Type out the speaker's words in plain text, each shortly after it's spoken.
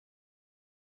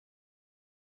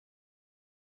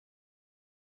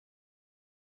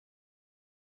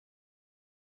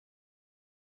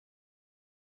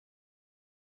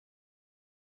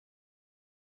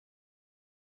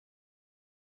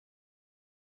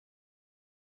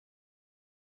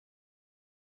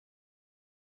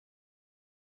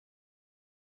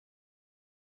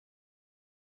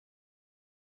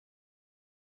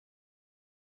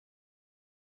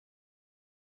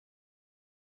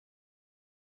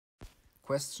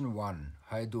Question 1.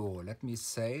 Hi Doro, let me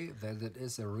say that it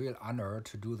is a real honor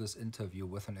to do this interview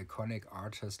with an iconic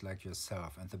artist like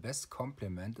yourself, and the best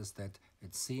compliment is that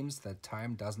it seems that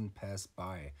time doesn't pass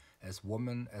by as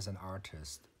woman, as an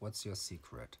artist. What's your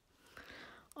secret?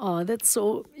 Oh, that's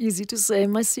so easy to say.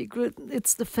 My secret,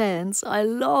 it's the fans. I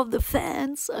love the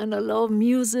fans and I love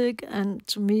music. And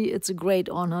to me, it's a great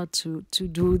honor to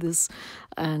do this.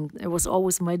 And it was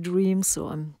always my dream. So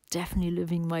I'm definitely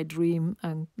living my dream.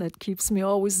 And that keeps me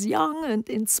always young and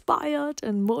inspired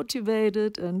and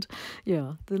motivated. And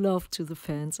yeah, the love to the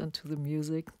fans and to the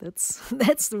music.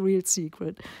 That's the real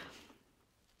secret.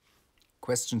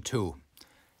 Question 2.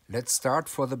 Let's start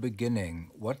for the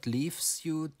beginning. What leaves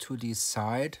you to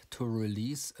decide to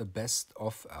release a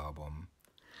best-of album?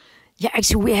 Yeah,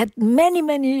 actually, we had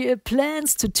many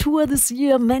plans to tour this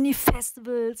year, many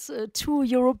festivals, 2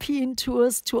 European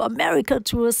tours, 2 America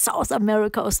tours, South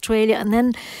America, Australia. And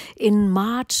then in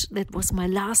March, that was my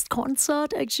last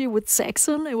concert, actually, with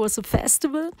Saxon. It was a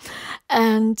festival.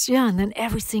 And yeah, and then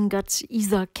everything got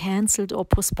either cancelled or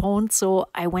postponed. So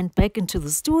I went back into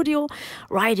the studio,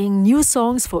 writing new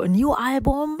songs for a new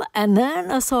album. And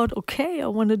then I thought, okay, I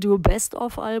want to do a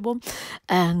best-of album.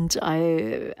 And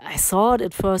I thought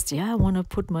at first, yeah, I want to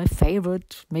put my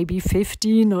favorite, maybe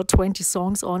 15 or 20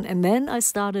 songs on. And then I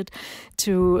started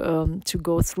to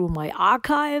go through my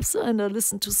archives, and I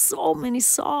listened to so many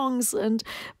songs and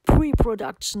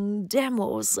pre-production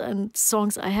demos and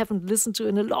songs I haven't listened to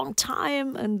in a long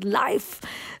time, and live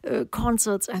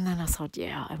concerts. And then I thought,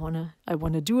 yeah, I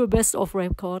wanna do a best-of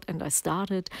record. And I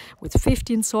started with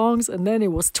 15 songs, and then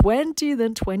it was 20,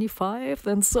 then 25,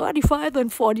 then 35, then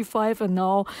 45, and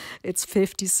now it's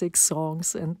 56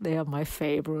 songs, and they are my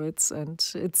favorites. And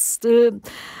it's still,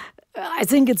 I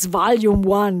think it's volume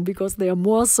 1 because there are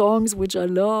more songs which I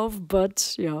love,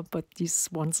 but these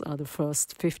ones are the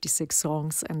first 56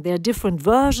 songs, and there are different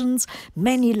versions,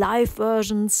 many live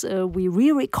versions. We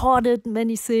re-recorded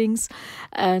many things,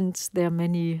 and there are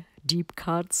many deep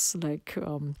cuts, like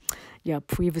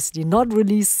previously not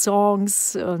released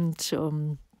songs, and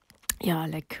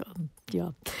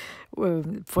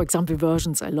for example,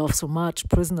 versions I love so much,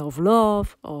 Prisoner of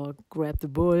Love or Grab the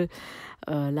Bull,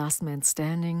 Last Man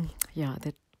Standing. Yeah,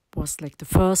 that was like the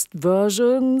first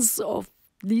versions of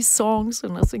these songs,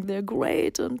 and I think they're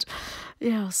great. And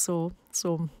yeah, so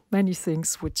many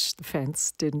things which the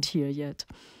fans didn't hear yet.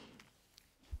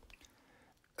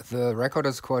 The record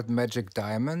is called Magic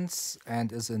Diamonds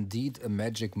and is indeed a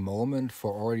magic moment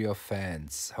for all your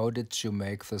fans. How did you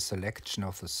make the selection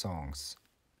of the songs?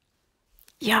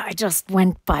 Yeah, I just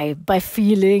went by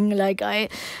feeling, like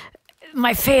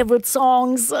my favorite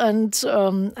songs, and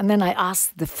then I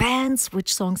asked the fans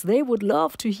which songs they would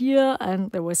love to hear,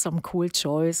 and there were some cool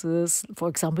choices. For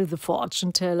example, The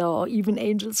Fortune Teller, or even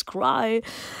Angels Cry,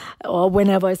 or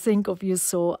Whenever I Think of You.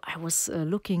 So I was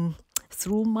looking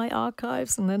through my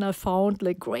archives, and then I found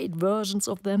like great versions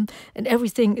of them, and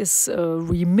everything is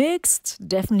remixed,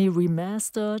 definitely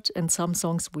remastered, and some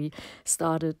songs we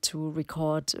started to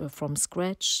record from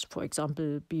scratch, for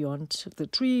example, Beyond the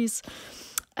Trees.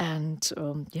 And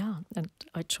and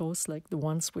I chose like the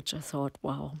ones which I thought,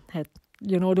 wow, had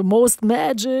the most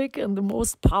magic and the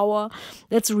most power.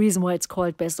 That's the reason why it's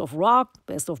called Best of Rock,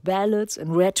 Best of Ballads,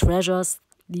 and Rare Treasures.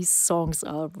 These songs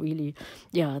are really,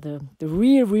 the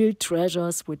real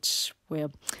treasures, which were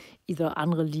either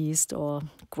unreleased or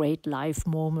great live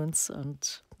moments.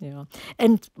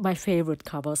 And my favorite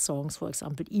cover songs, for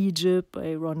example, Egypt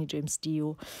by Ronnie James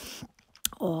Dio,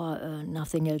 or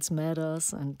Nothing Else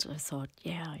Matters. And I thought,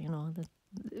 that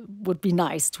it would be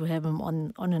nice to have him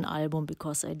on an album,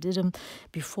 because I did him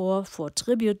before for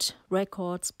tribute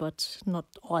records, but not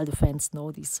all the fans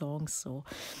know these songs. So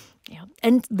yeah,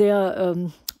 and there are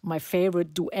my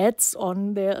favorite duets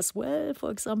on there as well. For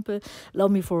example,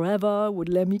 Love Me Forever with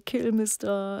Lemmy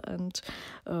Kilmister, and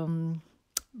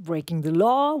Breaking the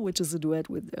Law, which is a duet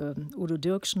with Udo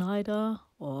Dirk Schneider,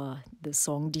 or the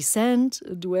song Descent,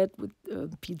 a duet with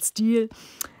Pete Steele,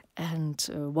 and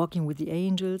Walking with the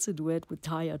Angels, a duet with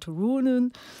Tarja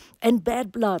Turunen, and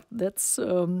Bad Blood. That's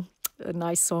a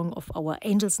nice song of our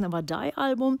Angels Never Die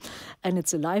album, and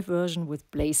it's a live version with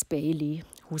Blaze Bayley,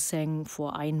 who sang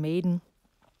for Iron Maiden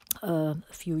a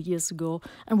few years ago,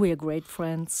 and we are great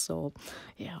friends. So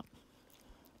yeah.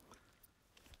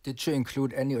 Did you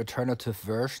include any alternative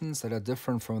versions that are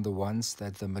different from the ones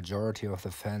that the majority of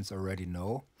the fans already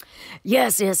know?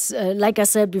 Yes. Like I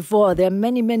said before, there are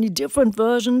many, many different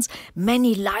versions,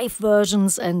 many live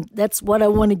versions, and that's what I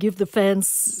want to give the fans,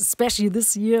 especially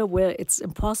this year where it's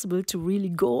impossible to really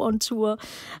go on tour.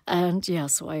 And yeah,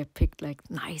 so I picked like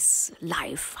nice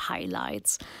live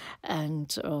highlights,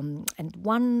 and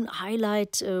one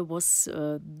highlight was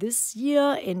this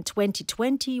year in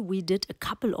 2020 we did a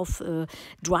couple of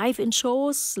drive-in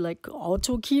shows, like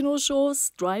auto kino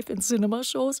shows, drive-in cinema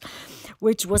shows,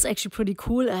 which was actually pretty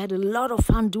cool. I had a lot of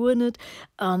fun doing it.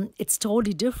 It's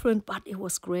totally different, but it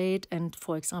was great. And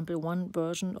for example, one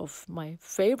version of my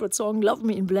favorite song, Love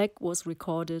Me in Black, was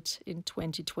recorded in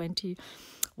 2020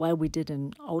 while we did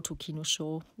an auto kino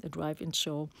show, a drive-in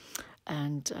show.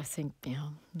 And I think, yeah,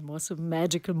 it was a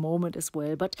magical moment as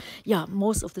well. But yeah,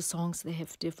 most of the songs, they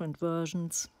have different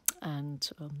versions. And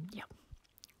yeah.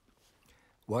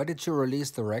 Why did you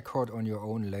release the record on your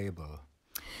own label?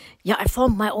 Yeah, I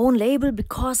formed my own label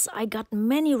because I got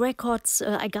many records.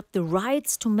 I got the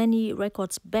rights to many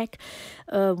records back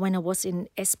when I was in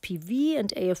SPV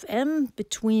and AFM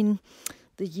between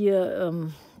the year,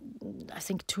 I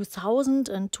think, 2000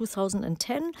 and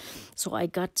 2010. So I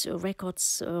got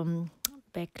records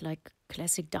back like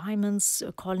Classic Diamonds,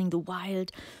 Calling the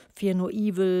Wild, Fear No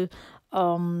Evil,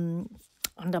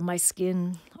 Under My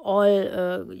Skin,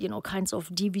 all kinds of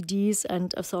DVDs,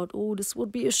 and I thought, oh, this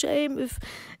would be a shame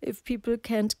if people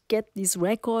can't get these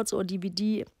records or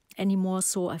DVD anymore.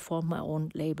 So I formed my own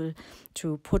label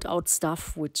to put out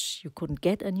stuff which you couldn't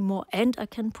get anymore, and I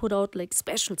can put out like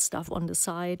special stuff on the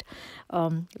side,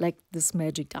 like this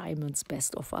Magic Diamonds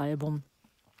Best of album.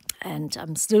 And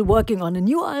I'm still working on a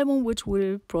new album, which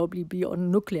will probably be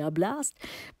on Nuclear Blast,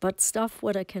 but stuff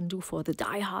what I can do for the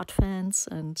diehard fans,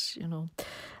 and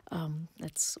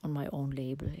that's on my own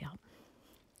label, yeah.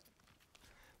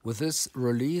 With this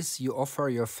release, you offer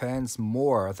your fans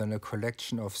more than a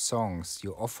collection of songs.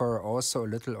 You offer also a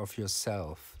little of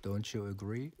yourself. Don't you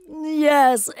agree?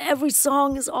 Yes, every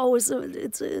song is always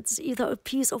it's either a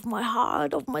piece of my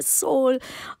heart, of my soul.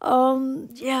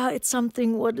 Yeah, it's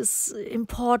something what is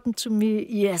important to me.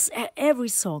 Yes, every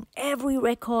song, every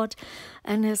record,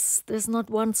 and there's not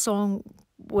one song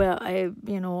where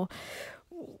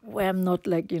where I'm not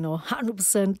like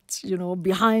 100%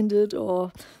 behind it,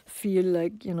 or feel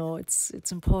like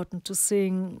it's important to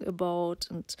sing about.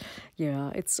 And yeah,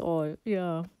 it's all,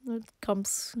 yeah, it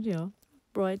comes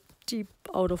right deep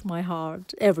out of my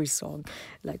heart, every song,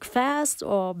 like fast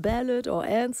or ballad or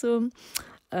anthem.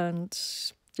 And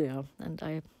yeah, and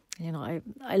I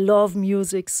love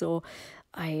music, so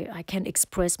I can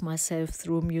express myself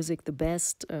through music the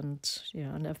best. And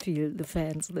yeah, and I feel the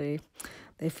fans,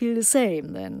 they feel the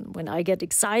same. Then when I get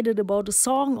excited about a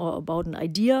song or about an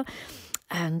idea,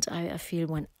 and I feel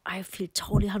when I feel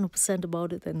totally 100%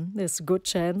 about it, then there's a good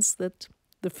chance that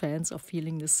the fans are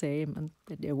feeling the same, and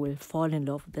that they will fall in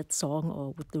love with that song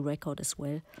or with the record as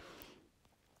well.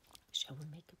 Shall we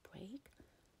make a break?